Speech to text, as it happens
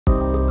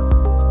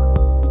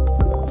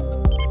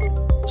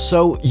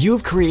So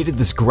you've created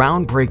this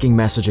groundbreaking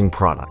messaging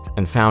product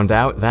and found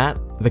out that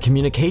the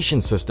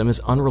communication system is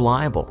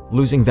unreliable,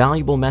 losing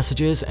valuable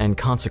messages and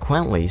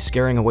consequently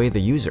scaring away the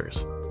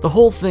users. The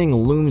whole thing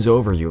looms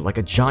over you like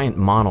a giant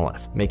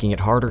monolith, making it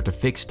harder to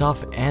fix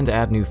stuff and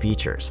add new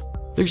features.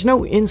 There's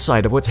no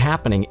insight of what's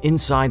happening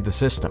inside the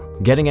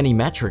system. Getting any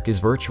metric is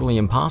virtually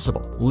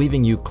impossible,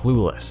 leaving you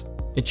clueless.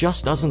 It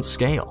just doesn't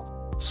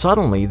scale.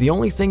 Suddenly, the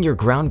only thing your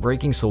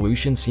groundbreaking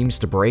solution seems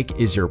to break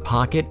is your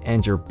pocket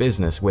and your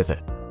business with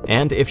it.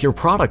 And if your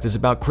product is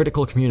about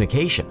critical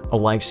communication, a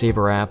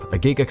lifesaver app, a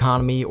gig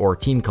economy, or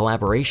team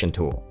collaboration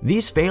tool,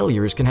 these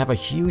failures can have a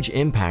huge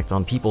impact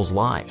on people's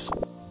lives.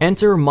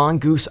 Enter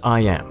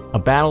MongooseIM, a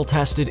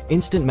battle-tested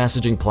instant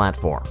messaging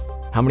platform.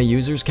 How many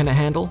users can it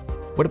handle?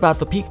 What about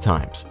the peak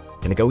times?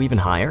 Can it go even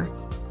higher?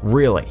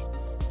 Really?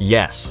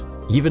 Yes,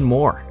 even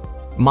more.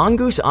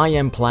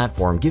 MongooseIM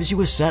platform gives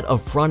you a set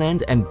of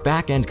front-end and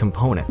back-end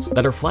components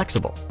that are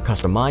flexible,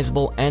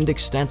 customizable, and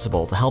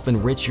extensible to help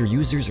enrich your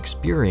user's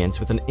experience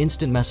with an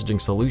instant messaging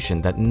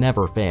solution that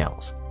never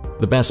fails.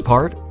 The best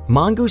part?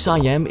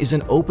 MongooseIM is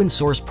an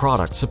open-source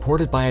product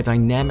supported by a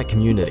dynamic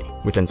community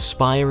with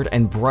inspired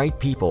and bright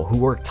people who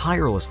work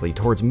tirelessly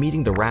towards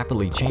meeting the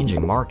rapidly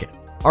changing market.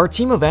 Our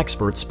team of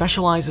experts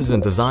specializes in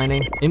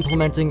designing,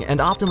 implementing, and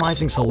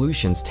optimizing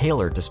solutions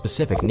tailored to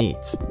specific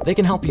needs. They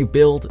can help you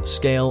build,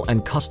 scale,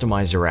 and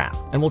customize your app,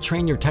 and will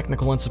train your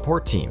technical and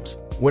support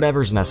teams,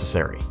 whatever's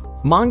necessary.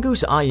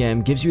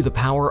 MongooseIM gives you the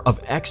power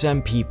of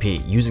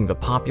XMPP using the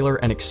popular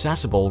and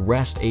accessible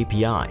REST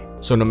API,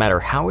 so no matter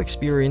how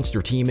experienced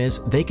your team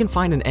is, they can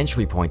find an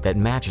entry point that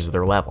matches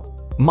their level.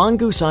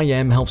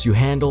 MongooseIM helps you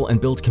handle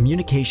and build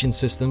communication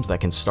systems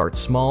that can start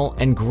small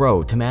and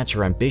grow to match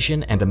your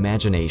ambition and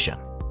imagination.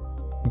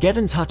 Get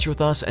in touch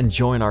with us and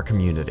join our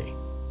community.